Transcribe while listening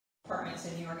apartments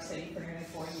in New York City for nearly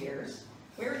 4 years,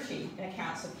 where is she in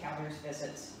accounts of Cather's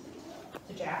visits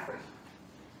to Jaffrey.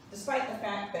 Despite the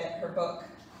fact that her book,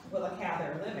 Willa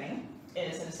Cather Living,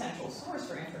 is an essential source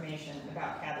for information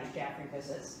about Cather's Jaffrey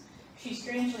visits, she's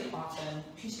strangely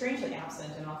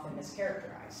absent and often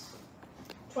mischaracterized.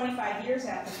 25 years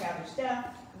after Cather's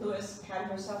death, Lewis had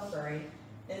herself buried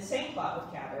in the same plot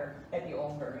with Cather at the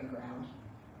old burying ground.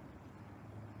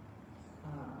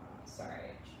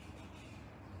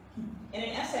 In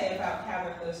an essay about Cather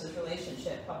and Lewis's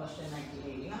relationship published in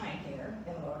 1989 here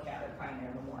in the Willa Cather Pioneer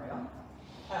Memorial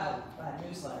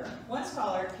newsletter, one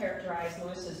scholar characterized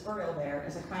Lewis's burial there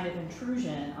as a kind of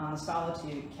intrusion on the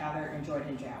solitude Cather enjoyed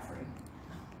in Jaffrey.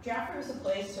 Jaffrey was a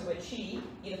place to which she,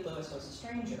 Edith Lewis, was a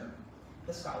stranger,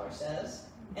 the scholar says,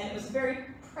 and it was a very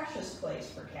precious place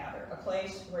for Cather, a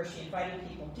place where she invited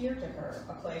people dear to her,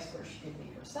 a place where she could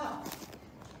be herself.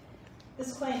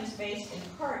 This claim is based in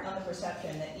part on the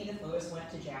perception that Edith Lewis went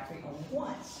to Jaffrey only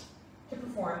once to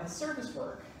perform the service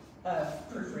work of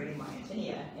proofreading My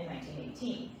Antonia in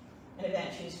 1918, an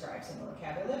event she describes in Willa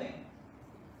Cather Living.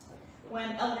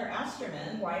 When Eleanor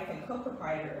Asterman, wife and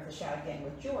co-proprietor of the Shattuck Inn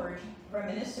with George,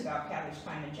 reminisced about Cather's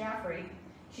time in Jaffrey,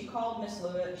 she called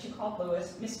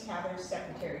Lewis Miss Cather's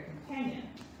secretary companion,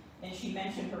 and she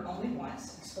mentioned her only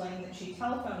once, explaining that she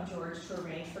telephoned George to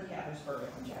arrange for Cather's burial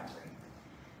in Jaffrey.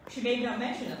 She made no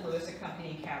mention of Lewis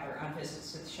accompanying Cather on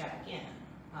visits to the Shattuck Inn.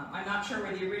 I'm not sure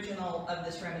where the original of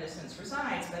this reminiscence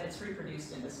resides, but it's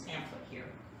reproduced in this pamphlet here.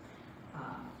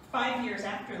 5 years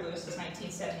after Lewis's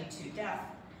 1972 death,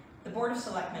 the Board of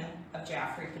Selectmen of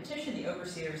Jaffrey petitioned the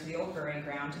overseers of the old burying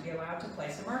ground to be allowed to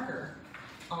place a marker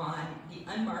on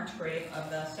the unmarked grave of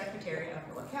the secretary of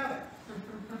Willa Cather.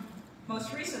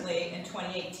 Most recently, in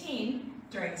 2018,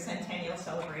 during the centennial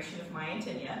celebration of My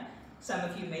Antonia, some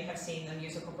of you may have seen the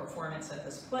musical performance of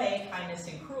this play, Kindness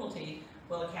and Cruelty,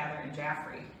 Willa Cather and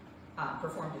Jaffrey,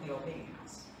 performed at the old meeting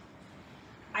house.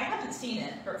 I haven't seen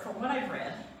it, but from what I've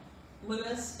read,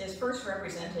 Lewis is first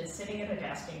represented sitting at a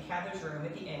desk in Cather's room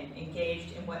at the inn,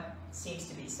 engaged in what seems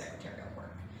to be secretarial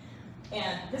work.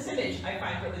 And this image I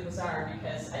find really bizarre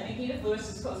because I think Edith Lewis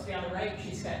is supposed to be on the right.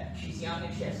 She's young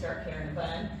and she has dark hair and a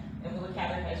bun, and Willa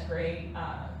Cather has gray,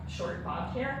 short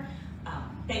bobbed hair.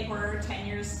 They were 10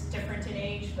 years different in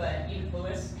age, but Edith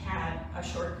Lewis had a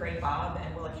short gray bob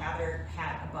and Willa Cather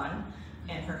had a bun,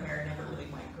 and her hair never really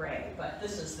went gray. But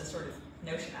this is the sort of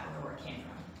notion, I don't know where it came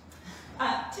from.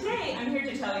 Today, I'm here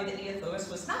to tell you that Edith Lewis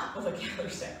was not Willa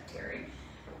Cather's secretary.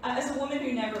 As a woman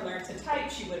who never learned to type,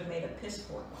 she would have made a piss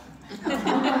poor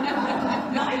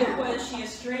one. Neither was she a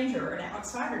stranger or an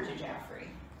outsider to Jaffrey.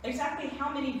 Exactly how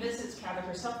many visits Cather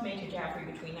herself made to Jaffrey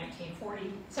between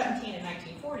 1917 and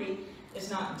 1940 is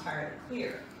not entirely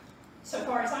clear. So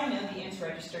far as I know, the inn's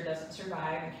register doesn't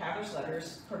survive, and Cather's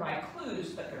letters provide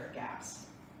clues, but there are gaps.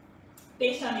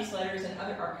 Based on these letters and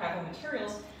other archival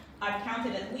materials, I've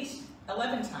counted at least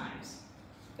 11 times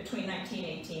between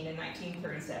 1918 and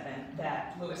 1937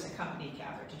 that Lewis accompanied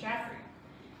Cather to Jaffrey.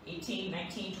 18,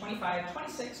 19, 25,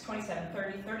 26, 27,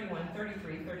 30, 31,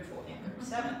 33, 34, and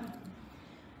 37.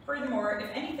 Furthermore, if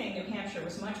anything, New Hampshire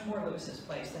was much more Lewis's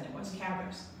place than it was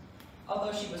Cather's.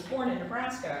 Although she was born in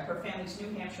Nebraska, her family's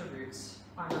New Hampshire roots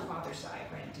on her father's side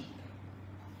ran deep.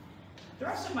 The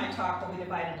rest of my talk will be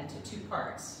divided into 2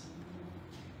 parts.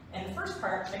 In the first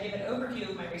part, I give an overview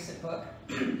of my recent book,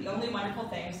 The Only Wonderful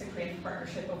Things, The Creative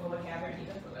Partnership of Willa Cather and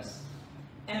Edith Lewis.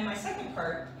 And in my second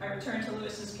part, I return to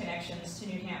Lewis's connections to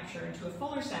New Hampshire and to a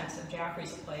fuller sense of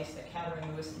Jaffrey's a place that Cather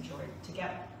and Lewis enjoyed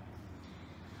together.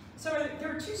 So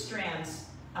there are 2 strands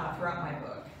throughout my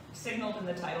book, signaled in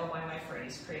the title by my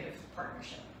phrase, creative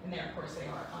partnership. And there, of course, they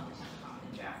are on the town common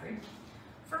in Jaffrey.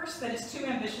 First, that as 2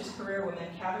 ambitious career women,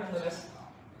 Cather and Lewis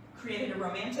created a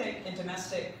romantic and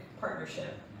domestic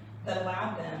partnership that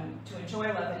allowed them to enjoy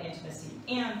love and intimacy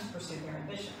and to pursue their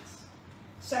ambitions.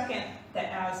 Second, that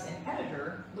as an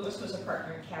editor, Lewis was a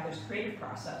partner in Cather's creative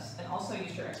process and also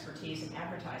used her expertise in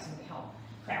advertising to help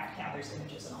craft Cather's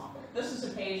image as an author. This is a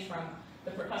page from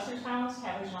The Professor's House,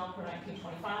 Cather's novel for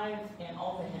 1925, and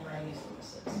all the handwriting is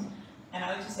Lewis's. And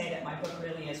I like to say that my book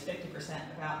really is 50%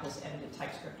 about this edited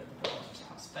typescript of The Professor's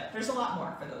House, but there's a lot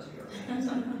more for those of you who are reading,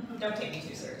 so don't take me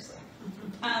too seriously.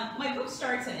 My book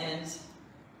starts and ends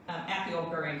at the old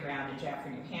burying ground in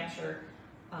Jaffrey, New Hampshire,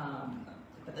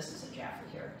 but this isn't Jaffrey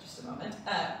here, just a moment,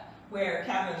 where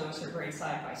Cather and Lewis are buried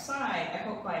side by side. I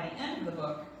hope by the end of the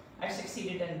book, I've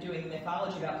succeeded in doing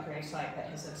mythology about the gravesite that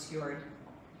has obscured,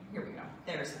 here we go,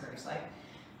 there's the gravesite,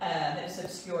 that has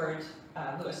obscured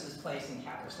Lewis's place in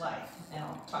Cather's life, and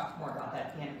I'll talk more about that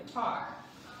at the end of the talk.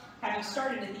 Having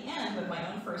started at the end with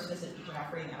my own first visit to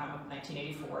Jaffrey in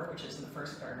 1984, which is in the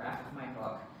first paragraph of my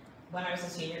book, when I was a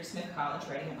senior at Smith College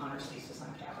writing an honors thesis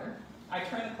on Cather, I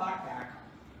turned the clock back,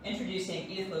 introducing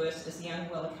Edith Lewis as the young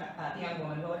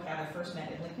woman Willa Cather first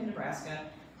met in Lincoln, Nebraska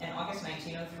in August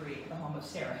 1903 at the home of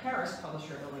Sarah Harris,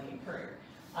 publisher of the Lincoln Courier.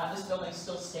 This building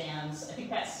still stands. I think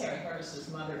that's Sarah Harris's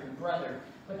mother and brother,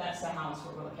 but that's the house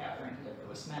where Willa Cather and Edith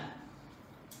Lewis met.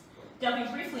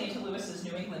 Delving briefly into Lewis's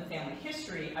New England family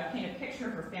history, I paint a picture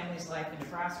of her family's life in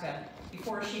Nebraska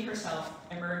before she herself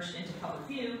emerged into public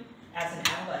view as an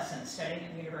adolescent, studying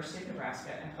at the University of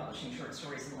Nebraska and publishing short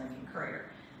stories in the Lincoln Courier.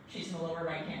 She's in the lower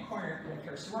right-hand corner with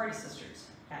her sorority sisters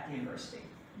at the university.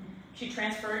 She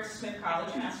transferred to Smith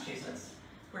College in Massachusetts,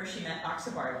 where she met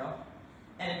Oxa Barlow,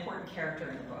 an important character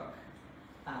in the book.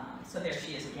 So there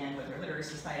she is again with her Literary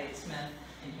Society at Smith,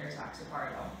 and here's Oxa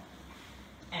Barlow.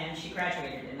 And she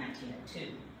graduated in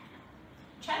 1902.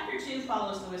 Chapter 2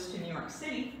 follows Lewis to New York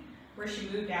City, where she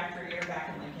moved after a year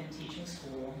back in Lincoln teaching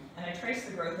school, and I trace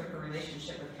the growth of her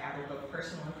relationship with Cather, both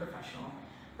personal and professional,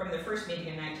 from their first meeting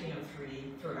in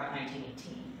 1903 through about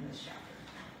 1918 in this chapter.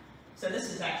 So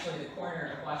this is actually the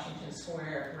corner of Washington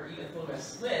Square where Edith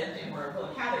Lewis lived and where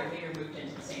Willa Cather later moved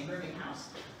into the same rooming house.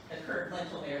 The curved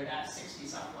lintel there, that's 60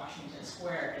 South Washington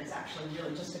Square, is actually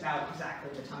really just about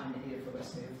exactly the time that Edith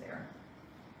Lewis moved there.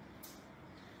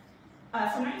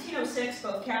 From 1906,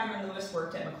 both Cather and Lewis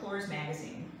worked at McClure's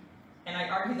magazine, and I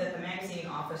argue that the magazine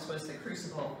office was the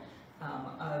crucible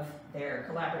of their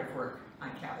collaborative work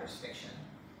on Cather's fiction.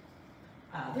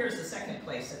 Here's the second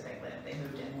place that they lived. They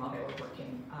moved in while they were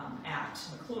working at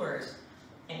McClure's,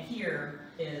 and here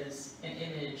is an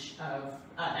image of,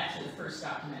 actually the first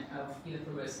document of Edith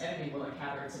Lewis editing Willa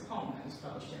Cather. It's a poem that was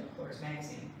published in McClure's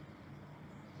magazine.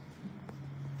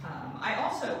 I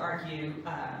also argue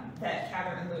that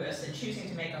Cather and Lewis, in choosing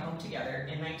to make a home together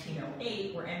in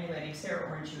 1908, were emulating Sarah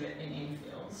Orne Jewett and Amy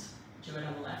Fields, Jewett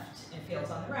on the left and Fields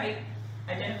on the right,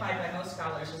 identified by most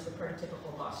scholars as the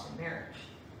prototypical Boston marriage.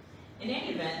 In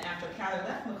any event, after Cather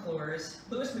left McClure's,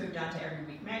 Lewis moved on to Every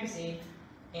Week magazine,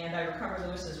 and I recover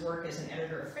Lewis's work as an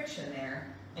editor of fiction there,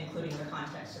 including the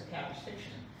context of Cather's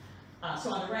fiction.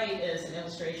 So on the right is an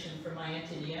illustration from My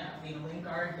Antonia of Lena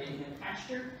Lingard bathing in a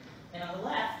pasture, and on the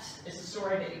left is a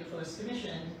story that Edith Lewis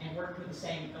commissioned and worked with the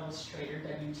same illustrator,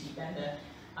 W.T. Benda.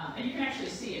 And you can actually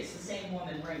see it's the same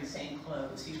woman wearing the same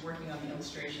clothes. He's working on the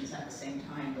illustrations at the same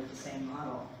time with the same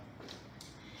model.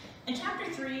 In chapter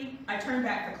 3, I turn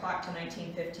back the clock to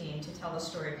 1915 to tell the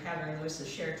story of Cather and Lewis's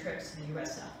shared trips to the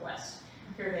U.S. Southwest.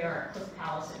 Here they are at Cliff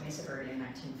Palace at Mesa Verde in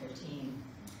 1915.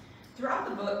 Throughout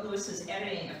the book, Lewis's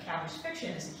editing of Cather's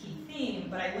fiction is a key theme,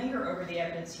 but I linger over the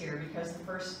evidence here because the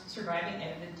first surviving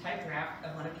edited type draft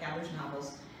of one of Cather's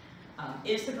novels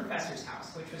is The Professor's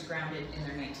House, which was grounded in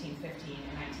their 1915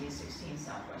 and 1916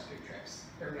 Southwestern trips.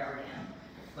 Here we are again,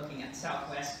 looking at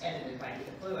Southwest, edited by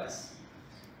Edith Lewis.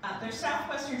 Their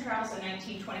Southwestern travels in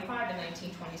 1925 and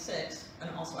 1926, and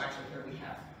also actually here we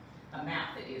have a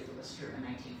map that Edith Lewis drew in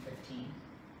 1915.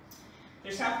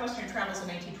 Their Southwestern travels in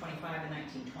 1925 and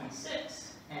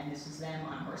 1926, and this is them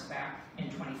on horseback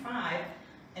in 25,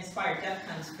 inspired death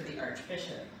comes for the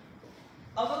Archbishop.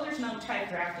 Although there's no type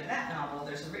draft of that novel,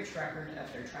 there's a rich record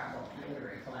of their travel and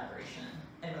literary collaboration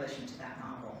in relation to that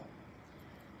novel.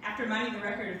 After mining the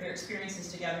record of their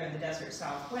experiences together in the desert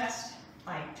Southwest,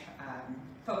 I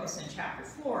focus in chapter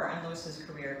 4 on Lewis's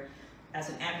career as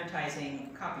an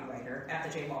advertising copywriter at the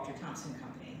J. Walter Thompson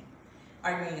Company,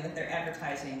 arguing that their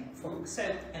advertising for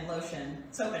soap and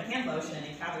hand lotion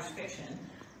in Cather's fiction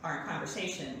are in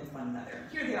conversation with one another.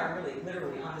 Here they are really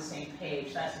literally on the same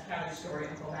page. That's the Cather story,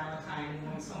 Uncle Valentine and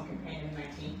Woman's Home Companion in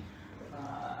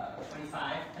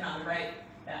 1925. And on the right,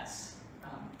 that's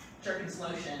Jergens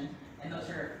lotion, and those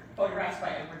are photographs by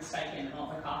Edward Steichen and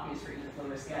all the copies for Edith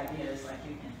Lewis. The idea is like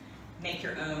you can make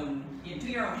your own, you do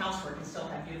your own housework and still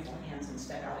have beautiful hands and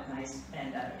step out at night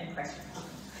and impress your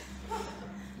husband.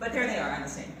 But there they are on the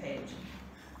same page.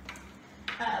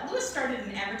 Lewis started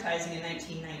in advertising in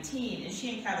 1919, and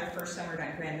she and Cather first summered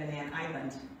on Grand Manan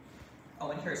Island.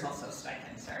 Oh, and here's also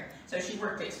Steichen, sorry. So she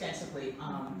worked extensively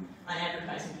on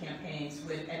advertising campaigns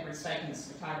with Edward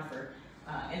Steichen's photographer.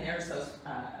 And there's those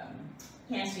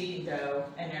Hands Feeding Dough,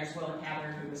 and there's Willa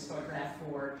Cather, who was photographed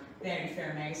for Vanity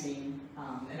Fair magazine,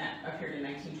 and that appeared in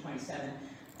 1927.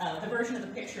 The version of the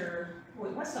picture,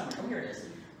 what summer? Oh, here it is.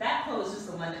 That pose is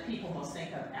the one that people most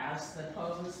think of as the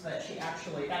pose, but she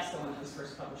actually, that's the one that was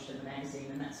first published in the magazine,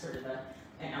 and that's sort of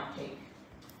an outtake.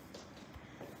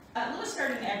 Lewis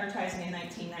started in advertising in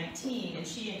 1919, and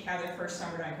she and Cather first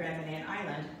summered on Grand Manan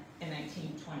Island in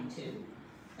 1922.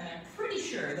 And I'm pretty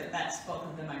sure that that's both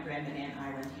of them on Grand Manan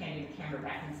Island, handing the camera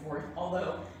back and forth,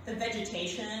 although the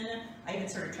vegetation, I even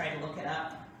sort of tried to look it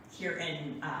up, here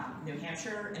in New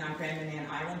Hampshire and on Grand Manan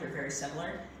Island are very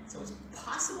similar. So it's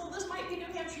possible this might be New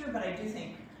Hampshire, but I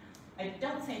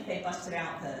don't think they busted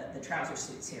out the trouser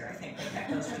suits here. I think they kept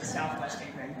those for the Southwest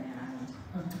and Grand Manan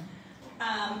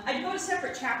Island. I devote a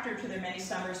separate chapter to their many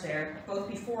summers there, both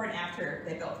before and after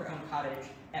they built their own cottage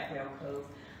at Whale Cove.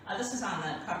 This is on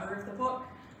the cover of the book,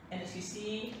 and as you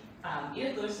see,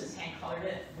 Edith Lewis has hand-colored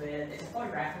it with, it's a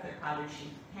photograph of their cottage. She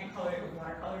hand-colored it with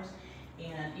watercolors,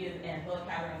 and Willa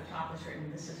Cather on the top has written,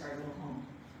 "This is our little home."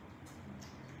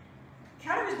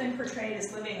 Cather has been portrayed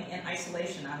as living in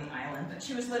isolation on the island, but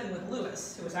she was living with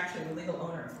Lewis, who was actually the legal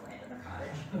owner of the land of the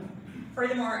cottage.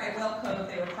 Furthermore, at Whale Cove,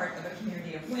 they were part of a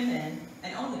community of women,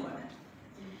 and only women.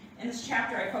 In this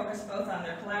chapter, I focus both on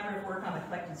their collaborative work on the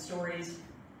collected stories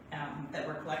that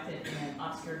were collected in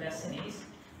Obscure Destinies.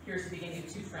 Here's the beginning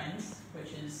of Two Friends,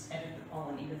 which is edited all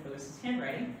in Edith Lewis's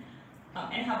handwriting,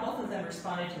 and how both of them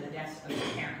responded to the deaths of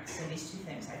their parents. And these two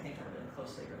things, I think, are really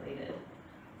closely related.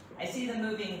 I see them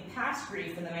moving past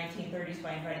grief in the 1930s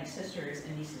by inviting sisters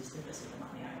and nieces to visit them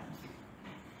on the island.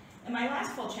 In my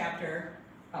last full chapter,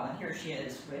 and here she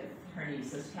is with her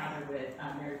nieces, Cather with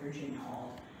Mary Virginia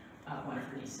Hall, one of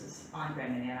her nieces, on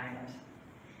Grand Manan Island.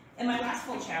 In my last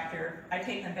full chapter, I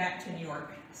take them back to New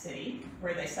York City,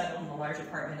 where they settled in a large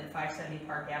apartment at 570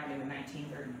 Park Avenue in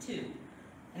 1932.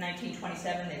 In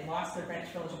 1927, they lost their Greenwich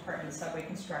Village apartment to subway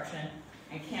construction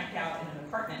and camped out in an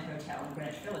apartment hotel in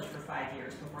Greenwich Village for 5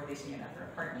 years before leasing another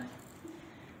apartment.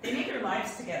 They made their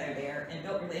lives together there and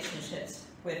built relationships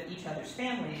with each other's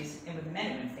families and with the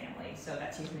Menuhin family, so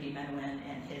that's Yehudi Menuhin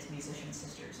and his musician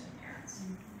sisters and parents.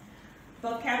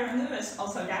 Both Cather and Lewis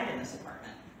also died in this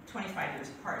apartment, 25 years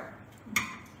apart.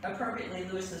 Appropriately,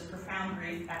 Lewis's profound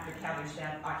grief after Cather's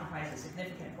death occupies a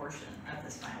significant portion of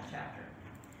this final chapter.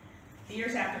 The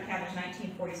years after Cather's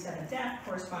 1947 death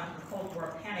correspond to the Cold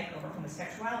War panic over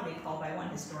homosexuality called by one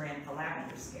historian the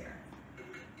Lavender Scare.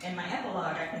 In my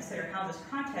epilogue, I consider how this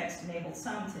context enabled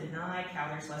some to deny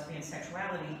Cather's lesbian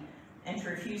sexuality and to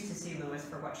refuse to see Lewis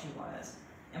for what she was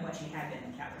and what she had been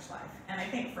in Cather's life. And I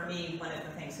think for me, one of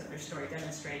the things that their story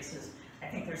demonstrates is, I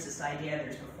think there's this idea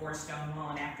there's before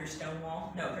Stonewall and after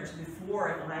Stonewall. No, there's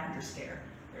before the Lavender Scare,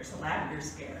 there's the Lavender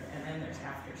Scare, and then there's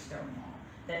after Stonewall.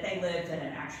 That they lived in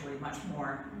an actually much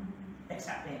more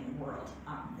accepting world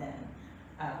than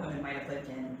women might have lived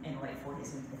in the late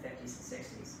 40s into the 50s and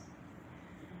 60s.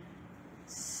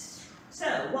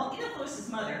 So, well, Edith Lewis's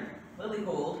mother, Lily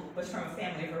Gould, was from a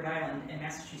family of Rhode Island and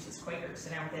Massachusetts Quakers,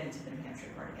 so now we're getting to the New Hampshire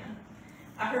part again.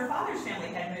 Her father's family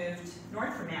had moved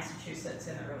north from Massachusetts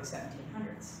in the early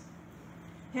 1700s.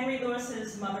 Henry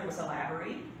Lewis's mother was a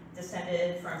Lavery,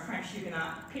 descended from French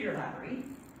Huguenot Peter Lavery.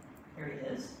 Here he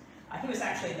is. He was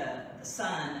actually the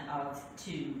son of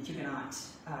two Huguenot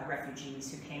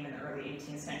refugees who came in the early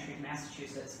 18th century to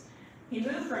Massachusetts. He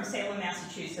moved from Salem,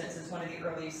 Massachusetts as one of the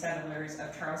early settlers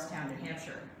of Charlestown, New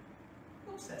Hampshire.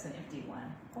 Oops, that's an empty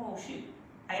one. Oh, shoot.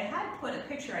 I had put a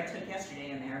picture I took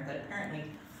yesterday in there, but apparently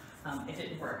it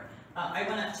didn't work. I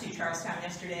went up to Charlestown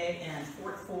yesterday and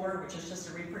Fort 4, which is just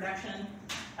a reproduction.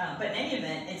 But in any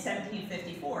event, in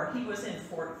 1754, he was in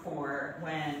Fort 4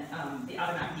 when the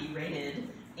Abenaki raided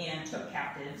and took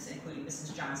captives, including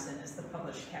Mrs. Johnson as the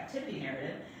published captivity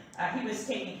narrative. He was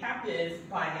taken captive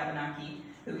by the Abenaki,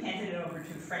 who handed it over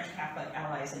to French Catholic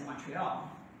allies in Montreal.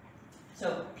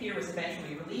 So Peter was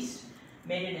eventually released,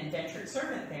 made an indentured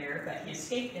servant there, but he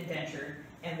escaped indentured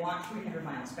and walked 300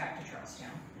 miles back to Charlestown,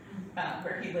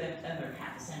 where he lived another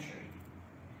half a century.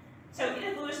 So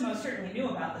Edith Lewis most certainly knew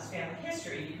about this family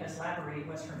history because Lavery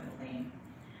was her middle name.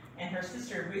 And her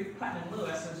sister, Ruth Putnam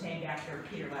Lewis, was named after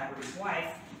Peter Lavery's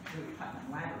wife, Ruth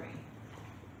Putnam Lavery.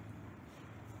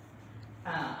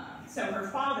 So her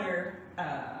father,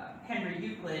 Henry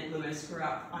Euclid Lewis, grew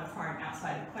up on a farm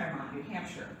outside of Claremont, New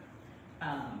Hampshire,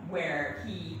 where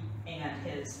he and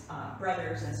his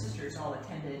brothers and sisters all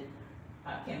attended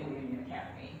Campbell Union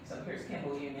Academy. So here's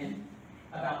Campbell Union,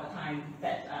 about the time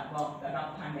that, about the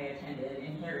time they attended,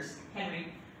 and here's Henry,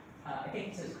 I think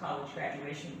it's his college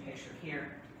graduation picture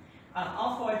here.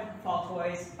 All five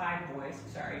boys,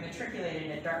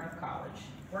 matriculated at Dartmouth College,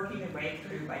 working their way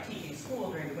through by teaching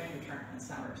school during the winter term and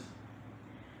summers.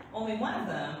 Only one of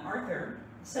them, Arthur,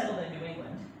 settled in New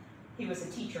England. He was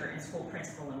a teacher and school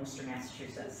principal in Worcester,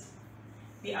 Massachusetts.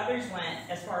 The others went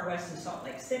as far west as Salt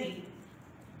Lake City,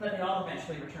 but they all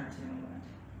eventually returned to New England.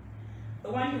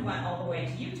 The one who went all the way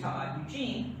to Utah,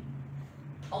 Eugene,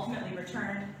 ultimately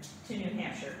returned to New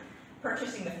Hampshire,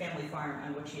 purchasing the family farm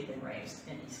on which he had been raised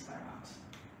in East Claremont.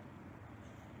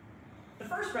 The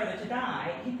first brother to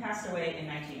die, he passed away in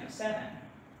 1907.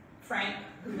 Frank,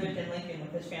 who lived in Lincoln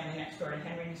with his family next door to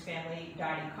Henry's family,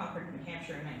 died in Concord, New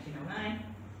Hampshire in 1909.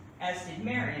 as did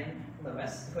Marion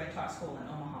Lewis, who had taught school in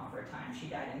Omaha for a time. She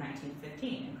died in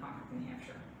 1915 in Concord, New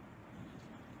Hampshire.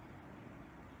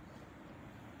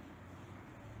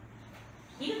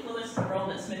 Edith Lewis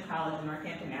enrolled at Smith College in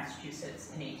Northampton,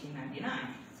 Massachusetts in 1899.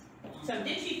 So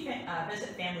did she visit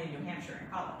family in New Hampshire in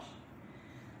college?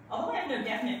 Although I have no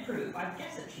definite proof, I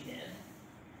guess that she did.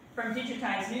 From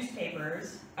digitized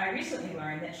newspapers, I recently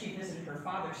learned that she visited her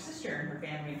father's sister and her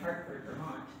family in Hartford,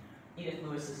 Vermont. Edith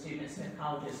Lewis, a student at Smith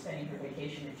College, is spending her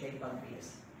vacation at J.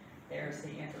 Bugby's. There's the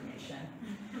information.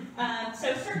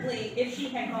 So certainly, if she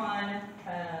had gone,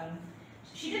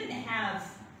 she didn't have,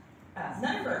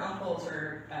 none of her uncles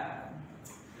or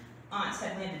aunts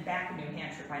had landed back in New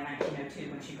Hampshire by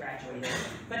 1902 when she graduated,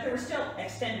 but there were still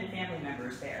extended family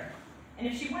members there. And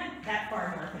if she went that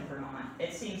far north in Vermont,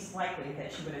 it seems likely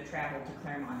that she would have traveled to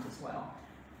Claremont as well.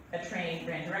 A train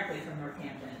ran directly from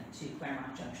Northampton to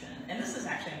Claremont Junction. And this is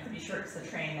actually, I'm pretty sure it's the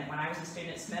train that when I was a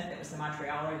student at Smith, it was the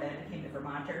Montrealer, then it became the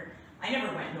Vermonter. I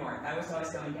never went north. I was always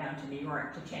going down to New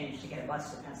York to change to get a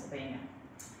bus to Pennsylvania.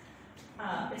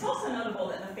 It's also notable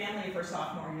that the family of her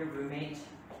sophomore year roommate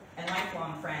and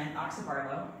lifelong friend, Oxa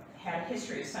Barlow, had a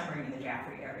history of summering in the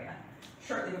Jaffrey area.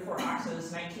 Shortly before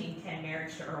Oxa's 1910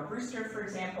 marriage to Earl Brewster, for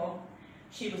example,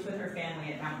 she was with her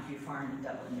family at Mountain View Farm in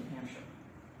Dublin, New Hampshire.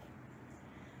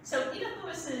 So Edith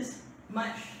Lewis's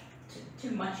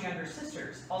two much younger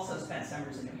sisters also spent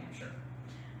summers in New Hampshire.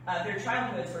 Their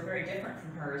childhoods were very different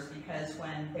from hers because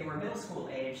when they were middle school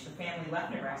age, the family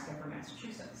left Nebraska for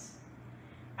Massachusetts.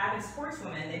 Avid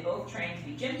sportswomen, they both trained to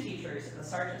be gym teachers at the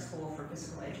Sergeant School for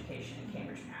Physical Education in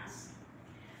Cambridge, Mass.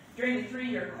 During the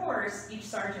 3-year course, each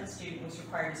sergeant student was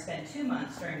required to spend 2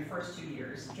 months during the first 2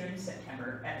 years, June and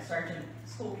September, at a sergeant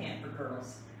school camp for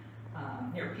girls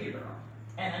near Peterborough.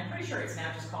 And I'm pretty sure it's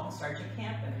now just called the sergeant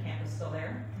camp, and the camp is still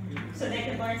there. So they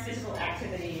could learn physical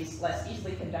activities less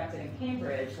easily conducted in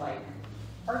Cambridge, like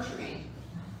archery,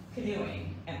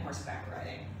 canoeing, and horseback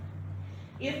riding.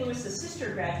 Edith Lewis's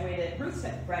sister graduated, Ruth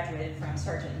graduated from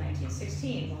sergeant in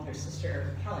 1916, while her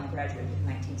sister Helen graduated in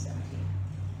 1917.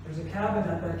 There's a cabin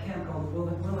at that camp called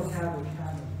Willa Cather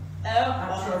cabin. Oh,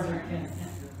 at Sergeant Camp.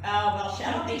 Oh, well,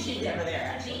 I don't think she's ever there,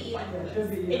 actually.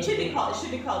 It should be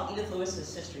called Edith Lewis's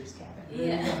sister's cabin.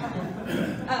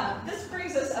 Yeah. This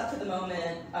brings us up to the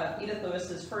moment of Edith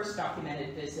Lewis's first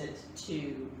documented visit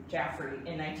to Jaffrey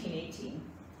in 1918,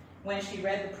 when she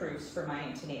read the proofs for My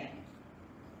Antonia.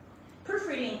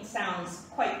 Proofreading sounds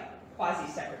quite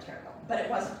quasi-secretarial, but it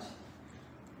wasn't.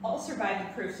 All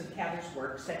surviving proofs of Cather's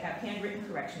works that have handwritten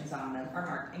corrections on them are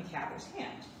marked in Cather's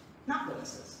hand, not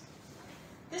Lewis's.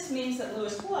 This means that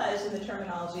Lewis was, in the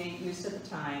terminology used at the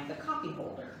time, the copy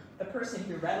holder, the person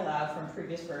who read aloud from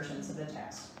previous versions of the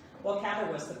text, while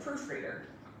Cather was the proofreader,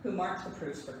 who marked the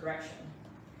proofs for correction.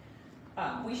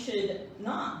 We should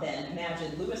not then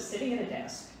imagine Lewis sitting at a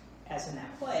desk, as in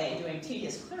that play, doing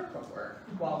tedious clerical work,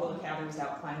 while Willa Cather was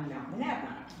out climbing Mount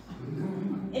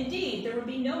Monadnock. Indeed, there would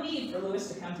be no need for Lewis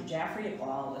to come to Jaffrey at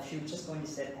all if she was just going to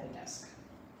sit at a desk.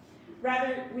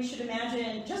 Rather, we should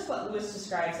imagine just what Lewis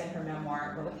describes in her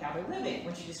memoir, Willa Cather Living,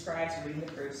 when she describes reading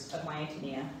the proofs of My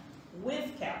Antonia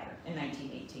with Cather in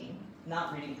 1918,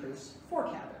 not reading proofs for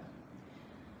Cather.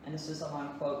 And this is a long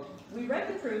quote. "We read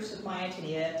the proofs of My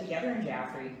Antonia together in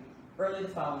Jaffrey early the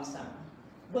following summer.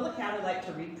 Willa Cather liked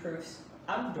to read proofs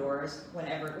out of doors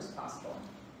whenever it was possible,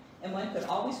 and one could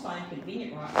always find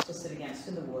convenient rocks to sit against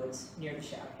in the woods near the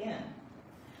Shattuck Inn.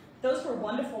 Those were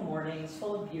wonderful mornings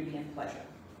full of beauty and pleasure.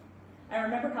 I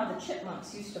remember how the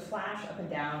chipmunks used to flash up and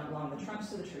down along the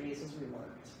trunks of the trees as we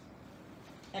worked.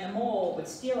 And a mole would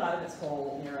steal out of its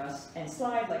hole near us and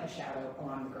slide like a shadow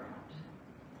along the ground.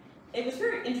 It was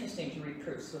very interesting to read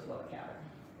proofs with Willa Cather.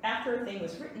 After a thing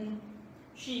was written,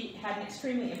 she had an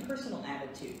extremely impersonal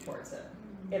attitude towards it.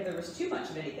 If there was too much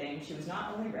of anything, she was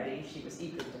not only ready, she was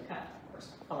eager to cut. Of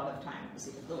course, a lot of the time it was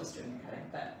Edith Lewis doing the cutting,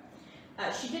 but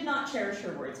she did not cherish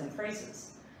her words and phrases.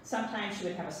 Sometimes she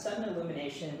would have a sudden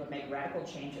illumination and would make radical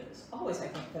changes, always, I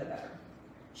think, for the better.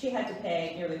 She had to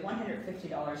pay nearly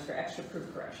 $150 for extra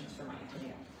proof corrections for My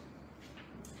Antonia.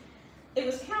 It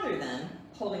was Cather, then,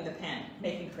 holding the pen,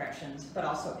 making corrections, but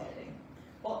also editing,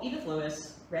 while Edith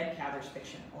Lewis read Cather's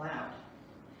fiction aloud.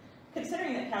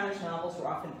 Considering that Cather's novels were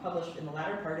often published in the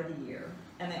latter part of the year,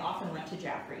 and they often went to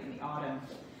Jaffrey in the autumn,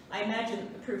 I imagine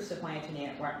that the proofs of My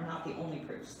Antonia were not the only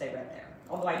proofs they read there.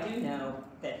 Although I do know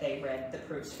that they read the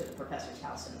proofs to the professor's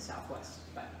house in the Southwest.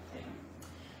 But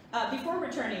anyway. Before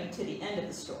returning to the end of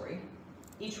the story,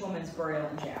 each woman's burial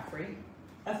in Jaffrey,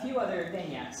 a few other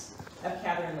vignettes of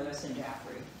Cather and Lewis in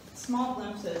Jaffrey, small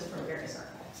glimpses from various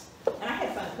archives. And I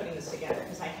had fun putting this together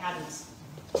because I hadn't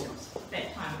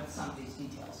spent time with some of these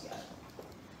details yet.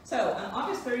 So on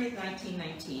August 30th,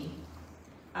 1919,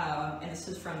 and this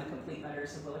is from the complete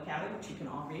letters of Willa Cather, which you can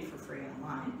all read for free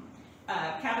online.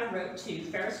 Cather wrote to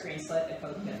Ferris Greenslet at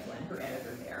Hope Mifflin, her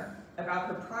editor there, about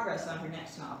her progress on her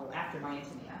next novel, After My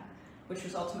Antonia, which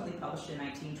was ultimately published in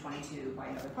 1922 by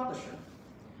another publisher,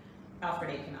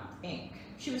 Alfred A. Knopf, Inc.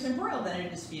 She was embroiled in a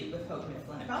dispute with Hope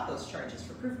Mifflin about those charges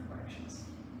for proof corrections.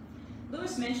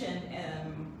 Lewis mentioned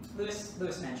in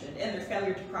their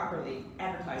failure to properly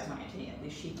advertise My Antonia, at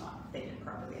least she thought they didn't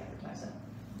properly advertise it.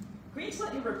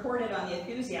 Greenslet had reported on the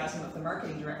enthusiasm of the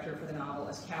marketing director for the novel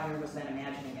as Cather was then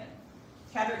imagining it.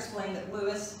 Cather explained that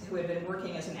Lewis, who had been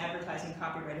working as an advertising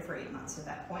copywriter for 8 months at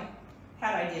that point,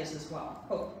 had ideas as well.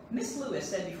 Quote, Miss Lewis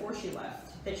said before she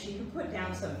left that she could put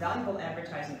down some valuable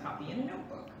advertising copy in a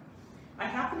notebook. I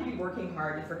happened to be working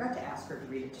hard and forgot to ask her to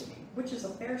read it to me, which is a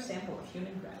fair sample of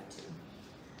human gratitude.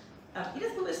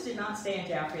 Edith Lewis did not stay in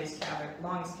Jaffrey as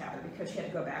long as Cather because she had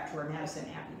to go back to her Madison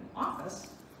Avenue office,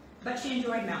 but she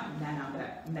enjoyed Mount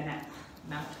Monadnock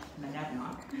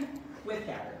with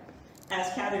Cather.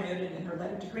 As Cather noted in her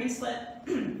letter to Greenslet,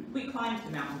 we climbed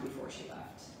the mountain before she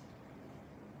left.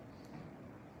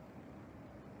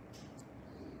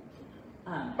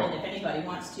 And if anybody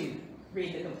wants to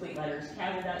read the complete letters,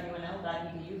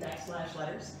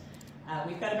 cather.unl.edu/letters.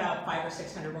 We've got about 500 or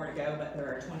 600 more to go, but there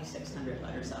are 2,600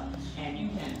 letters up, and you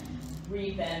can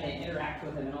read them and interact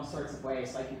with them in all sorts of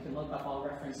ways, like you can look up all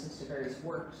references to various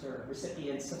works or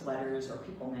recipients of letters or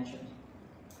people mentioned.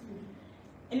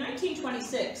 In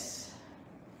 1926,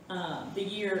 the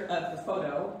year of the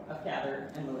photo of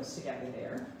Cather and Lewis together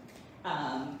there,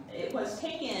 it was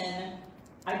taken,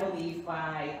 I believe,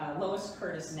 by Lois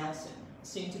Curtis Nelson,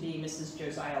 soon to be Mrs.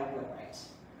 Josiah Wheelwright.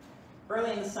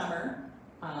 Early in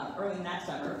that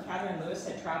summer, Cather and Lewis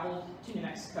had traveled to New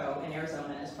Mexico and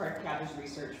Arizona as part of Cather's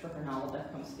research for her novel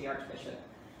Death Comes to the Archbishop,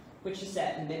 which is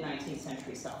set in mid-19th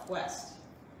century Southwest.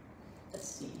 Let's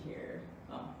see here.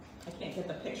 Oh, I can't get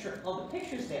the picture. Oh, the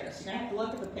picture's there, so you're gonna have to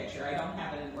look at the picture. I don't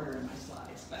have it in order in my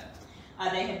slides, but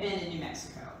they had been in New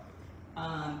Mexico.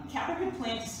 Cather had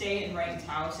planned to stay in Wrighton's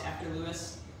house after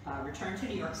Lewis returned to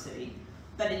New York City,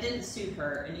 but it didn't suit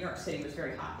her, and New York City was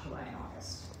very hot in July and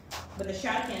August. When the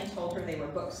Shattuck Inn told her they were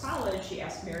booked solid, she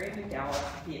asked Mary McDowell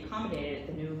to be accommodated at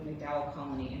the new McDowell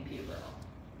colony in Peterborough.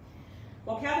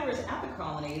 While Cather was at the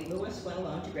colony, Lewis went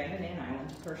alone to Grand Manan Island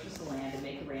to purchase the land and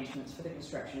make arrangements for the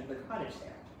construction of the cottage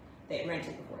there. They had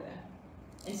rented before then.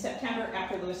 In September,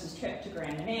 after Lewis's trip to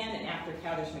Grand Manan and after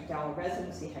Cather's McDowell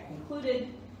residency had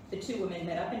concluded, the two women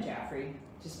met up in Jaffrey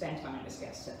to spend time as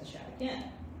guests at the Shattuck Inn.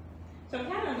 So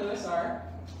Cather and Lewis are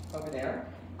over there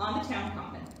on the town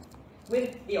common,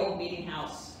 with the old meeting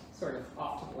house sort of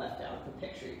off to the left out of the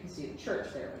picture. You can see the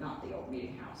church there, but not the old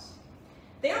meeting house.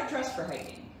 They aren't dressed for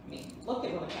hiking. I mean, look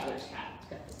at Willa Cather's hat. It's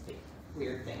got this big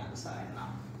weird thing on the side.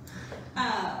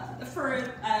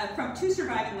 From 2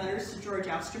 surviving letters to George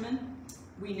Austerman,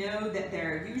 we know that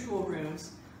their usual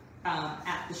rooms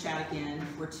at the Shattuck Inn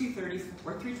were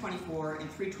 324 and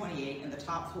 328 in the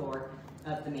top floor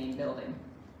of the main building.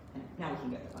 And now we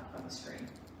can get them up on the screen,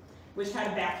 which had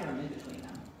a bathroom in between them.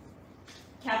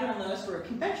 Cather and Lewis were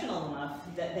conventional enough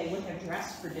that they would have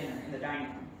dressed for dinner in the dining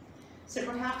room. So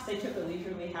perhaps they took a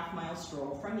leisurely half-mile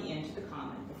stroll from the inn to the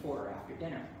common before or after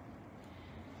dinner.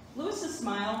 Lewis's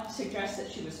smile suggests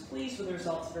that she was pleased with the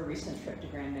results of her recent trip to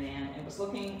Grand Manan and was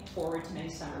looking forward to many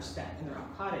summers spent in their own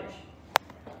cottage.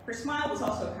 Her smile was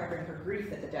also covering her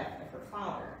grief at the death of her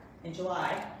father. In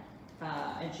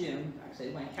June,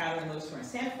 when Cather and Lewis were in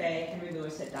Santa Fe, Henry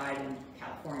Lewis had died in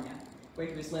California, where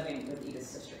he was living with Edith's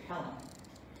sister, Helen.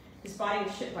 His body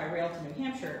was shipped by rail to New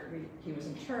Hampshire. He was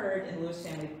interred in the Lewis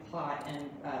family plot in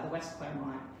the West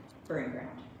Claremont burying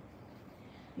ground.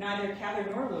 Neither Cather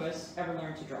nor Lewis ever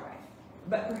learned to drive,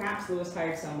 but perhaps Lewis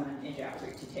hired someone in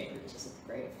Jaffrey to take her to visit the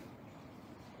grave.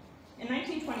 In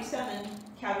 1927,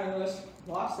 Cather and Lewis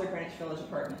lost their Greenwich Village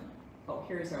apartment. Oh,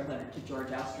 here's our letter to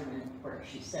George Austerman, where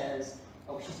she says,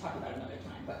 oh, she's talking about it another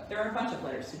time, but there are a bunch of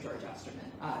letters to George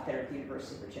Austerman there at the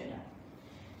University of Virginia.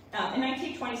 In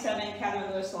 1927, Cather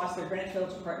and Lewis lost their Greenwich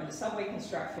Village apartment to subway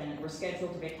construction and were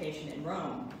scheduled to vacation in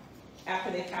Rome. After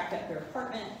they packed up their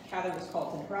apartment, Cather was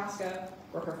called to Nebraska,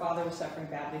 where her father was suffering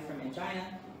badly from angina,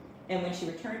 and when she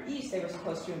returned east, they were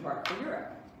supposed to embark for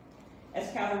Europe.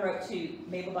 As Cather wrote to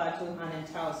Mabel Dodge Lujan in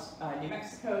Taos, New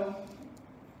Mexico,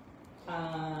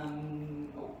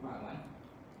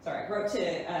 wrote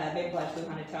to Mabel Dodge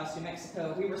Lujan in Taos, New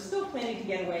Mexico, we were still planning to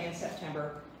get away in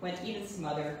September when Edith's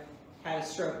mother had a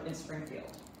stroke in Springfield.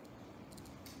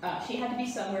 She had to be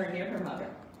somewhere near her mother,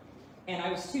 and I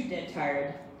was too dead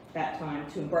tired that time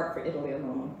to embark for Italy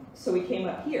alone. So we came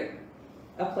up here,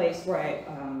 a place where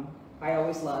I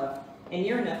always loved, and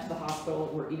near enough to the hospital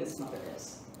where Edith's mother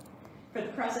is. For the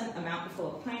present, a mountain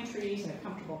full of pine trees and a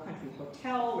comfortable country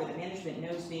hotel where the management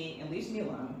knows me and leaves me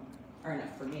alone are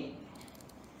enough for me.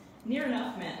 Near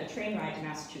enough meant a train ride to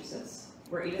Massachusetts,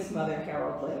 where Edith's mother,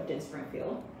 Harold, lived in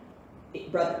Springfield,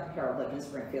 brother, Harold, lived in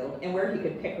Springfield, and where he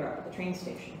could pick her up at the train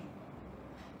station.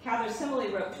 Cather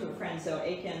similarly wrote to her friend Zoe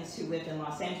Akins, who lived in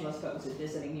Los Angeles but was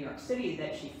visiting New York City,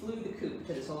 that she flew the coop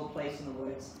to this old place in the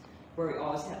woods where they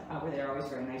were always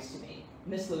very nice to me.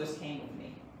 Miss Lewis came with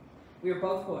me. We were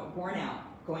both worn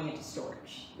out going into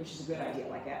storage, which is a good idea,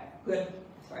 like a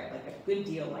good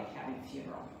deal like having a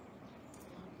funeral.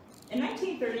 In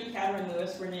 1930, Cather and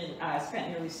Lewis spent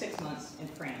nearly 6 months in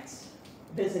France,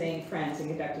 visiting friends and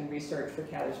conducting research for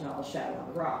Cather's novel Shadow on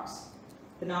the Rocks.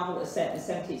 The novel is set in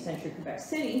 17th century Quebec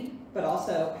City, but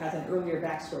also has an earlier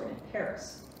backstory in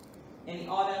Paris. In the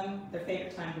autumn, their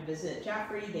favorite time to visit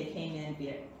Jaffrey, they came in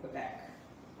via Quebec.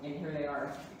 And here they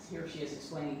are. Here she is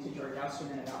explaining to George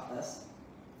Austerman about this.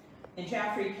 In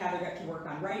Jaffrey, Cather got to work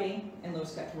on writing, and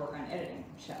Lewis got to work on editing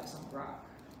Shadows on the Rock.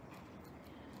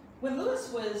 When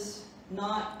Lewis was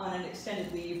not on an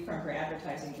extended leave from her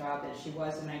advertising job that she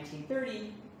was in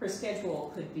 1930, her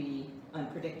schedule could be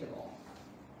unpredictable.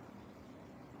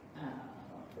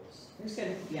 Her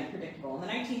schedule could be unpredictable. In the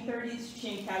 1930s,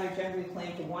 she and Cather generally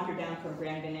planned to wander down from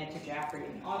Grand Banat to Jaffrey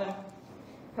in the autumn.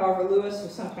 However, Lewis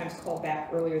was sometimes called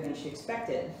back earlier than she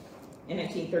expected. In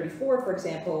 1934, for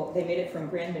example, they made it from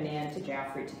Grand Banat to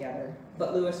Jaffrey together,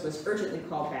 but Lewis was urgently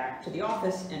called back to the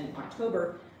office in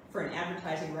October for an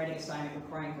advertising writing assignment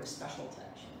requiring her special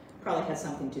touch. Probably had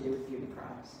something to do with beauty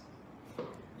products.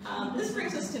 This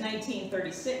brings us to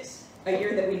 1936, a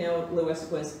year that we know Lewis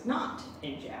was not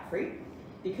in Jaffrey,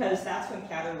 because that's when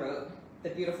Cather wrote the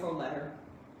beautiful letter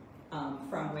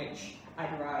from which I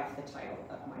derived the title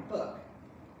of my book.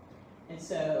 And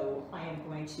so I am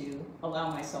going to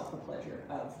allow myself the pleasure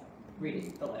of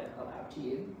reading the letter aloud to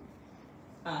you.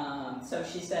 So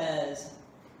she says,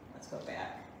 let's go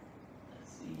back.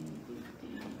 Let's see.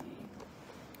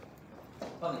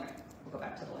 Well, anyway, we'll go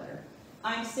back to the letter.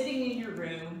 I'm sitting in your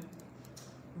room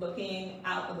looking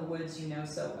out of the woods you know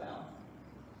so well.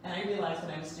 And I realized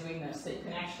when I was doing this that you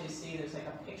can actually see there's like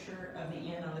a picture of the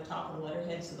inn on the top of the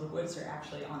letterhead, so the woods are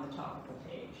actually on the top of the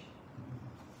page.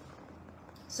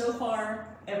 So far,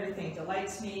 everything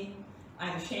delights me.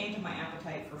 I'm ashamed of my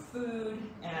appetite for food,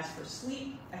 and as for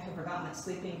sleep, I have forgotten that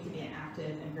sleeping can be an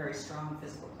active and very strong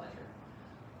physical pleasure.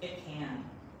 It can.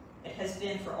 It has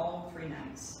been for all 3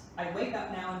 nights. I wake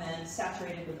up now and then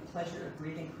saturated with the pleasure of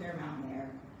breathing clear mountain air,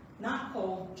 not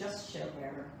cold, just chill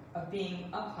air, of being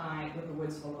up high with the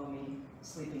woods below me,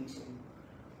 sleeping too.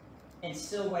 In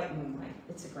still white moonlight,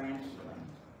 it's a grand feeling.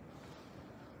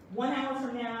 1 hour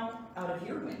from now, out of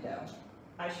your window,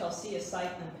 I shall see a sight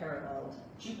unparalleled,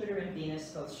 Jupiter and Venus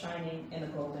both shining in the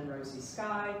golden rosy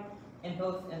sky, and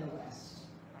both in the west.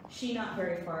 She not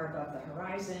very far above the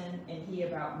horizon, and he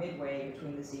about midway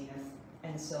between the zenith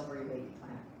and the silvery lady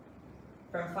planet.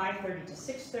 From 5:30 to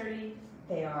 6:30,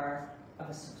 they are of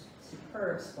a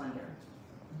superb splendor,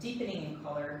 deepening in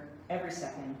color every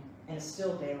second in a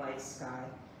still daylight sky,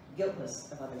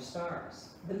 guiltless of other stars.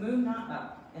 The moon not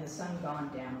up, and the sun gone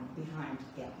down behind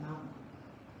Gap Mountain.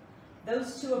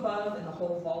 Those 2 above in the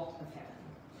whole vault of heaven.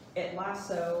 It lasts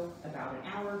so about an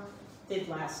hour, did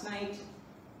last night.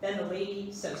 Then the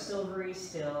lady, so silvery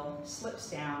still, slips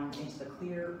down into the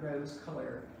clear rose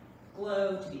color,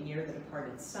 glow to be near the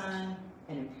departed sun,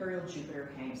 and imperial Jupiter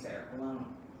hangs there alone.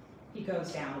 He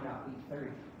goes down about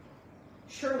 8:30.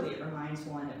 Surely it reminds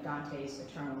one of Dante's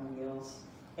Eternal Wheels.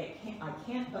 I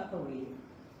can't but believe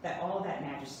that all that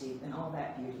majesty and all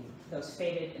that beauty, those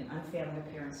faded and unfailing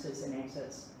appearances and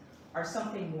exits, are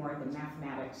something more than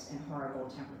mathematics and horrible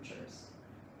temperatures.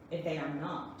 If they are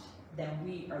not, then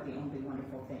we are the only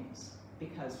wonderful things,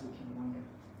 because we can wonder.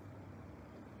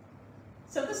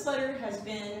 So this letter has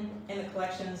been in the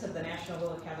collections of the National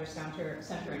Willa Cather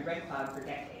Center in Red Cloud for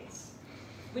decades,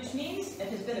 which means it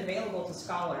has been available to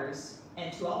scholars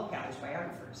and to all of Cather's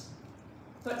biographers.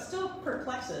 So it still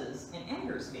perplexes and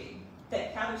angers me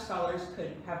that Cather scholars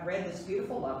could have read this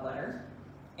beautiful love letter,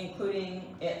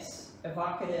 including its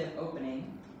evocative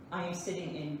opening, I am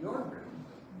sitting in your room,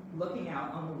 looking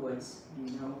out on the woods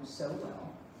you know so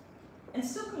well, and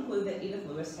still conclude that Edith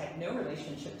Lewis had no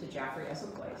relationship to Jaffrey as a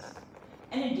place,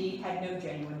 and indeed had no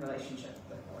genuine relationship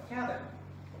with Willa Cather.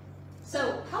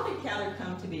 So how did Cather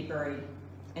come to be buried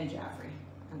in Jaffrey?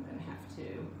 I'm going to have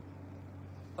to,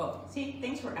 oh, see,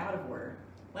 things were out of order.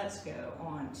 Let's go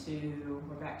on to,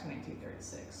 we're back to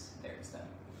 1936. There's the,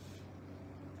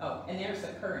 oh, and there's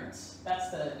the currents. That's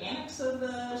the annex of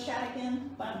the Shattuck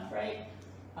Inn, right?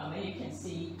 And you can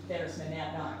see there's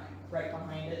Monadnock right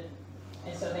behind it.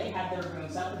 And so they had their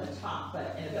rooms up in the top,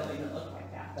 but in a building that looked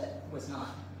like that, but was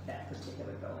not that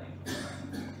particular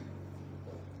building.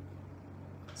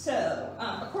 So,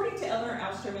 according to Eleanor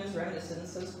Austerman's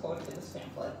reminiscences quoted in this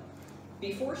pamphlet,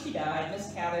 before she died,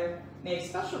 Miss Cather made a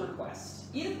special request.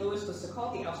 Edith Lewis was to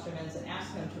call the Austermans and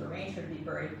ask them to arrange her to be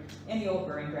buried in the old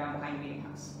burying ground behind the meeting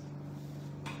house.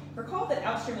 Recall that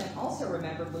Austerman also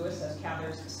remembered Lewis as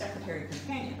Cather's secretary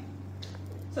companion.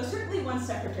 So certainly one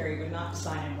secretary would not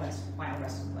decide on West's final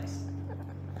resting place.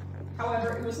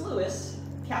 However, it was Lewis,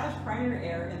 Cather's primary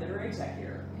heir and literary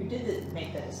executor, who did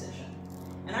make that decision.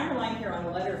 And I'm relying here on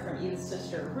a letter from Edith's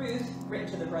sister Ruth, written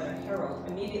to the brother Harold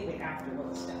immediately after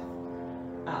Willa's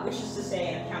death, which is to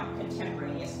say an account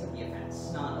contemporaneous with the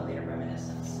events, not a later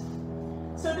reminiscence.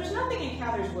 So there's nothing in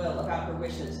Cather's will about her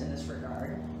wishes in this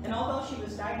regard, and although she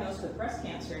was diagnosed with breast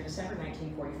cancer in December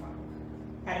 1945,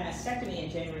 had a mastectomy in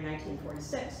January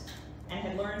 1946, and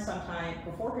had learned sometime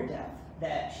before her death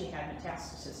that she had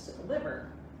metastasis to the liver,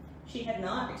 she had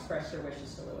not expressed her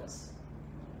wishes to Lewis.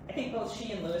 I think both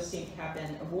she and Lewis seem to have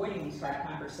been avoiding these hard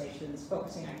conversations,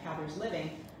 focusing on Cather's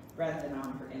living rather than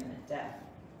on her imminent death.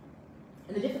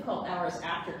 In the difficult hours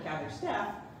after Cather's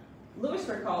death, Lewis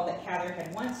recalled that Cather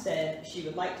had once said she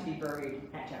would like to be buried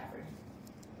at Jaffrey.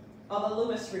 Although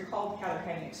Lewis recalled Cather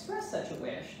having expressed such a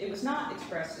wish, it was not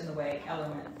expressed in the way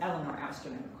Eleanor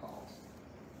Austerman recalled.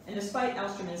 And despite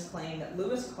Austerman's claim that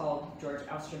Lewis called George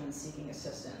Austerman seeking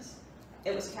assistance,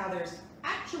 it was Cather's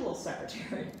actual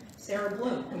secretary, Sarah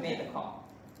Bloom, who made the call.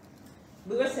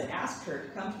 Lewis had asked her to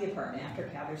come to the apartment after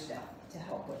Cather's death to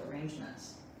help with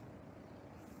arrangements.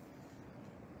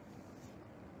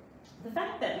 The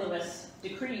fact that Lewis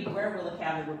decreed where Willa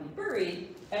Cather would be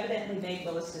buried evidently made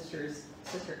Willa's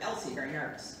sister Elsie very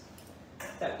nervous.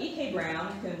 So E.K. Brown,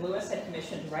 whom Lewis had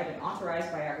commissioned to write an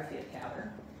authorized biography of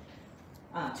Cather,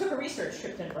 took a research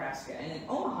trip to Nebraska, and in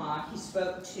Omaha he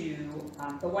spoke to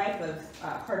the wife of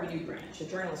Harvey Newbranch, a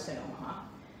journalist in Omaha,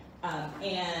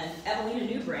 and Evelina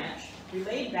Newbranch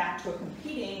relayed back to a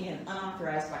competing and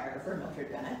unauthorized biographer,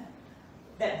 Mildred Bennett,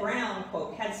 that Brown,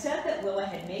 quote, had said that Willa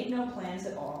had made no plans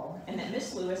at all, and that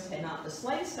Miss Lewis had not the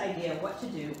slightest idea what to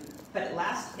do, but at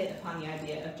last hit upon the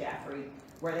idea of Jaffrey,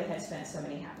 where they had spent so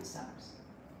many happy summers.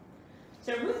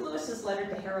 So Ruth Lewis's letter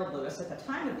to Harold Lewis at the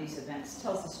time of these events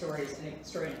tells the story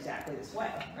in exactly this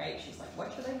way, right? She's like,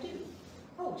 what should I do?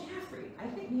 Oh, Jaffrey, I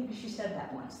think maybe she said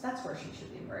that once. That's where she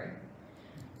should be buried.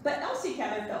 But Elsie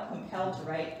Cather felt compelled to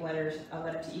write a letter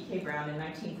to E.K. Brown in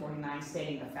 1949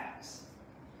 stating the facts.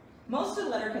 Most of the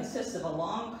letter consists of a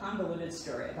long, convoluted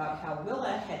story about how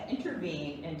Willa had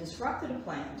intervened and disrupted a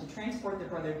plan to transport their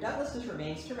brother Douglas's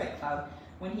remains to Red Cloud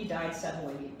when he died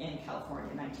suddenly in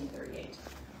California in 1938.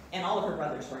 And all of her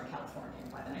brothers were in California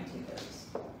by the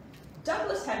 1930s.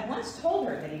 Douglas had once told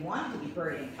her that he wanted to be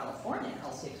buried in California,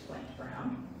 Elsie explained to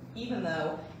Brown, even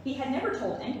though he had never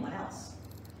told anyone else.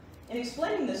 In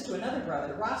explaining this to another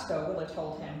brother, Roscoe, Willa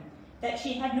told him that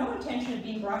she had no intention of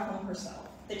being brought home herself,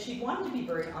 that she wanted to be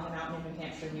buried on the mountain in New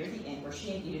Hampshire near the inn where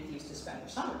she and Edith used to spend their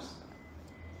summers.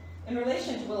 In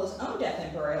relation to Willa's own death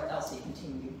and burial, Elsie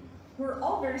continued, we were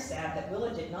all very sad that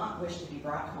Willa did not wish to be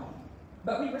brought home,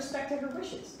 but we respected her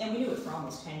wishes, and we knew it for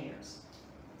almost 10 years.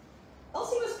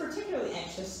 Elsie was particularly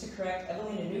anxious to correct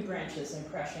Evelina Newbranch's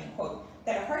impression, quote,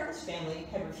 that a heartless family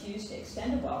had refused to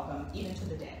extend a welcome even to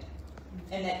the dead,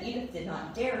 and that Edith did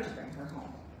not dare to bring her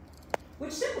home,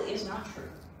 which simply is not true.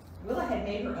 Willa had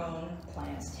made her own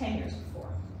plans 10 years before.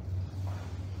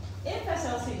 If, as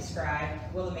Elsie described,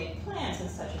 Willa made plans in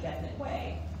such a definite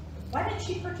way, why didn't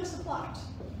she purchase a plot,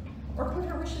 or put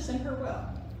her wishes in her will,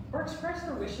 or express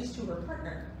her wishes to her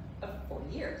partner of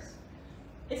 40 years?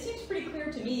 It seems pretty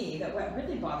clear to me that what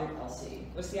really bothered Elsie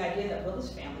was the idea that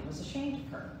Willa's family was ashamed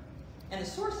of her, and the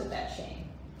source of that shame,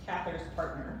 Cather's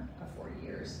partner of 40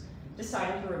 years,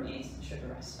 decided her remains should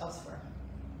rest elsewhere.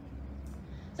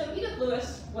 So Edith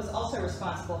Lewis was also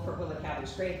responsible for Willa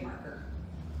Cather's grave marker.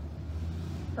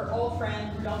 Her old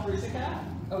friend Rudolph Ruzica,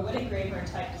 a wood engraver and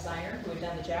type designer who had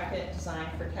done the jacket design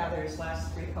for Cather's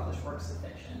last 3 published works of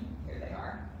fiction, here they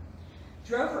are,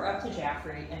 drove her up to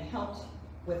Jaffrey and helped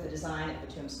with the design of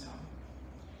the tombstone.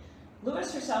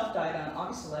 Lewis herself died on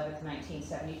August 11th,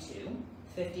 1972,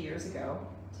 50 years ago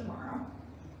tomorrow,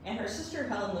 and her sister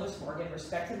Helen Lewis Morgan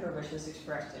respected her wishes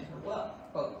expressed in her will.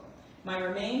 Quote, my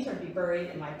remains are to be buried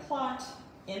in my plot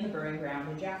in the burying ground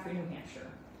in Jaffrey, New Hampshire,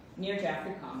 near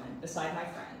Jaffrey Common, beside my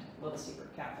friend, Willa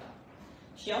Cather.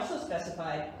 She also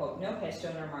specified, quote, no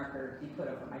headstone or marker be put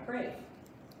over my grave.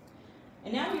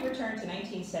 And now we return to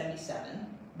 1977,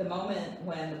 the moment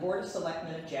when the Board of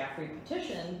Selectmen of Jaffrey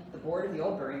petitioned the board of the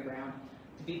old burying ground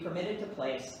to be permitted to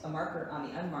place a marker on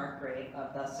the unmarked grave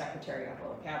of the secretary of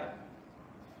Willa Cather.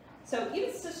 So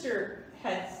Edith's sister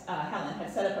Helen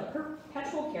had set up a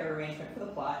perpetual care arrangement for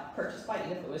the plot purchased by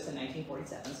Edith Lewis in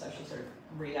 1947, so she sort of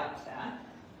re-upped that,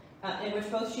 in which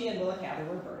both she and Willa Cather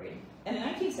were buried. And in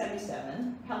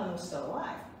 1977, Helen was still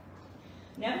alive.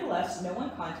 Nevertheless, no one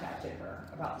contacted her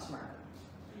about this marker.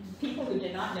 People who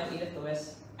did not know Edith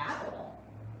Lewis at all,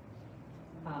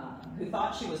 who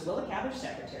thought she was Willa Cather's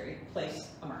secretary, placed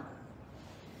a marker.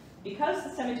 Because the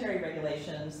cemetery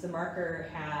regulations, the marker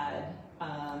had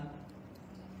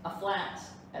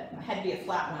had to be a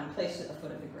flat one placed at the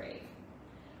foot of the grave.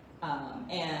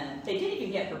 And they didn't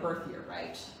even get her birth year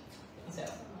right. So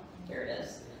here it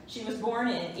is. She was born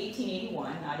in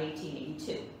 1881, not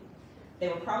 1882. They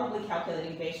were probably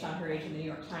calculating based on her age in the New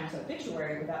York Times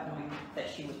obituary without knowing that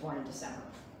she was born in December.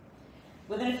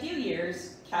 Within a few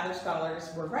years, Cather scholars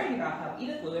were writing about how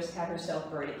Edith Lewis had herself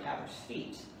buried at Cather's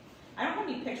feet. I don't have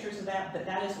any pictures of that, but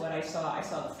that is what I saw. I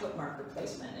saw the foot marker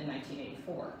placement in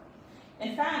 1984.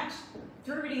 In fact,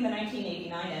 through reading the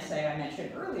 1989 essay I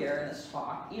mentioned earlier in this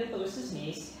talk, Edith Lewis's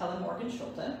niece, Helen Morgan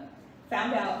Schulte,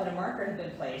 found out that a marker had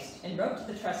been placed and wrote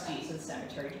to the trustees of the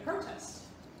cemetery to protest.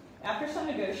 After some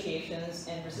negotiations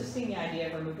and resisting the idea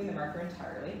of removing the marker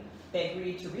entirely, they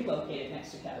agreed to relocate it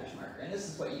next to Cather's marker. And this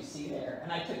is what you see there.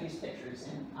 And I took these pictures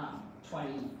in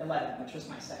 2011, which was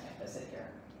my second visit here.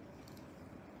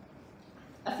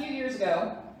 A few years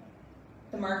ago,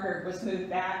 the marker was moved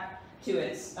back to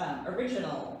its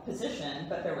original position,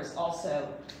 but there was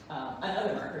also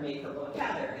another marker made for Willa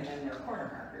Cather, and then there are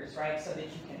corner markers, right, so that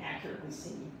you can accurately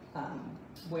see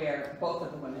where both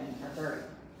of the women are buried.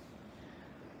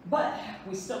 But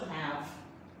we still have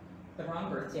the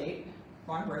wrong birth date,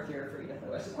 wrong birth year for Edith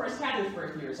Lewis. Of course, Cather's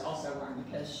birth year is also wrong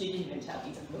because she didn't even tell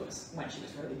Edith Lewis when she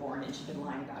was really born, and she'd been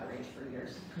lying about her age for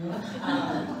years.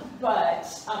 But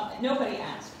nobody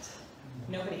asked.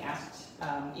 Nobody asked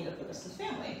Edith Lewis's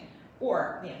family,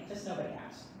 or just nobody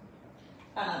asked.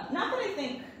 Not that I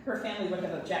think her family would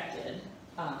have objected.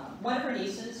 One of her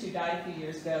nieces, who died a few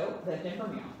years ago, lived in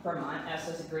Vermont, as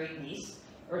does a great niece,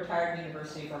 a retired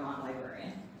University of Vermont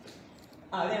librarian.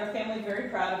 They were a family very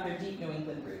proud of their deep New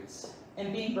England roots.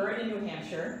 And being buried in New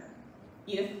Hampshire,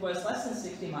 Edith was less than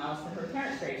 60 miles from her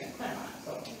parents' grave in Claremont.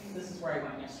 So this is where I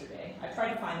went yesterday. I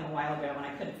tried to find them a while ago, and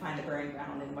I couldn't find the burying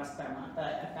ground in West Claremont, but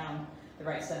I found the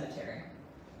right cemetery.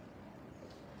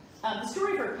 The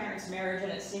story of her parents' marriage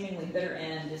and its seemingly bitter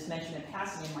end is mentioned in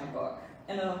passing in my book.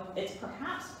 And though it's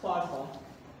perhaps plausible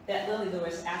that Lily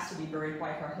Lewis asked to be buried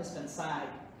by her husband's side,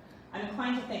 I'm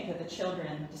inclined to think that the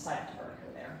children decided to bury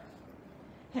her there.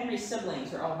 Henry's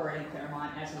siblings are all buried in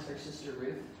Claremont, as is her sister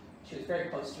Ruth. She was very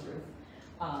close to Ruth.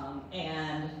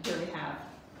 And here we have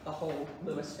the whole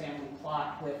Lewis family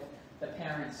plot with the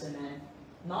parents, and then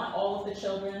not all of the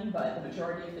children, but the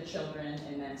majority of the children,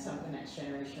 and then some of the next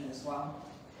generation as well.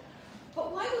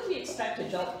 But why would we expect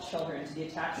adult children to be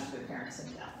attached to their parents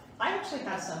in death? I actually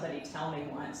had somebody tell me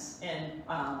once, and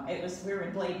we were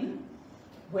in Bladen,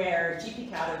 where G.P.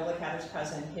 Cather, Willa Cather's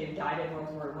cousin, who died in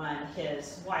World War I,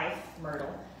 his wife,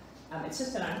 Myrtle,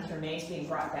 insisted on his remains being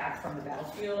brought back from the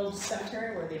battlefield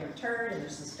cemetery where they were interred, and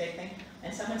there's this big thing.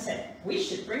 And someone said, we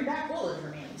should bring back Willa's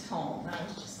remains home. And I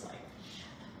was just like,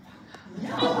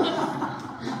 no.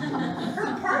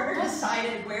 Her partner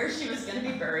decided where she was going to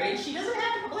be buried. She doesn't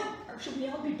have to, should we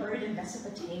all be buried in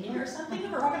Mesopotamia or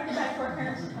something? We're all going to go back to our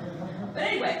parents. But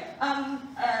anyway,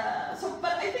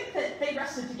 but I think that they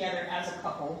rested together as a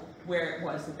couple where it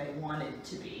was that they wanted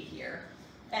to be here.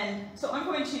 And so I'm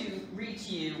going to read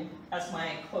to you, as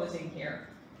my closing here,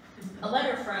 a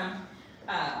letter from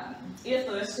Edith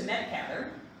Lewis to Willa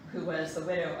Cather, who was the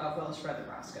widow of Willa's brother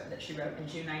Roscoe, that she wrote in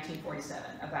June 1947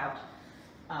 about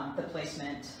the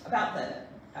placement, about the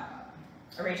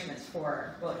arrangements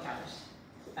for Willa Cather's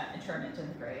interment in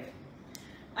the grave.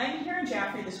 I am here in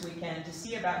Jaffrey this weekend to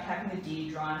see about having the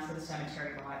deed drawn for the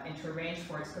cemetery lot and to arrange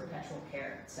for its perpetual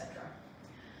care, etc.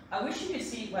 I wish you could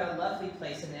see what a lovely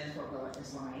place it is where Willa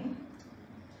is lying.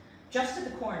 Just at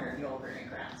the corner of the old burying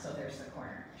ground, so there's the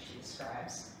corner she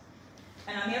describes.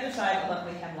 And on the other side, a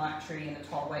lovely hemlock tree and a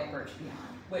tall white birch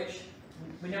beyond, which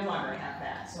we no longer have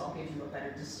that, so I'll give you a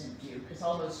better distant view, because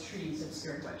all those trees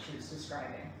obscured what she was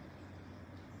describing.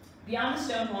 Beyond the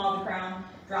stone wall, the ground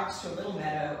drops to a little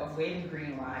meadow of waving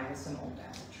green rye with some old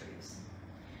apple trees.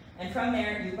 And from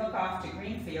there, you look off to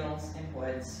green fields and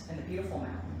woods and the beautiful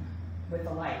mountain, with the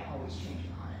light always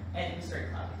changing on it. And it was very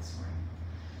cloudy this morning.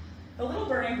 The little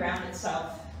burying ground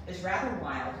itself is rather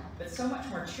wild, but so much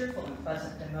more cheerful and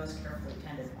pleasant than most carefully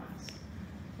tended ones,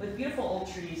 with beautiful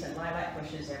old trees and lilac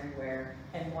bushes everywhere,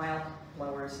 and wild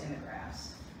flowers in the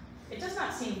grass. It does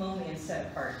not seem lonely and set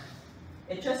apart.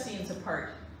 It just seems a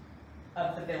part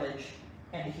of the village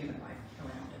and the human life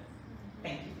around it.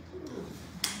 Thank you.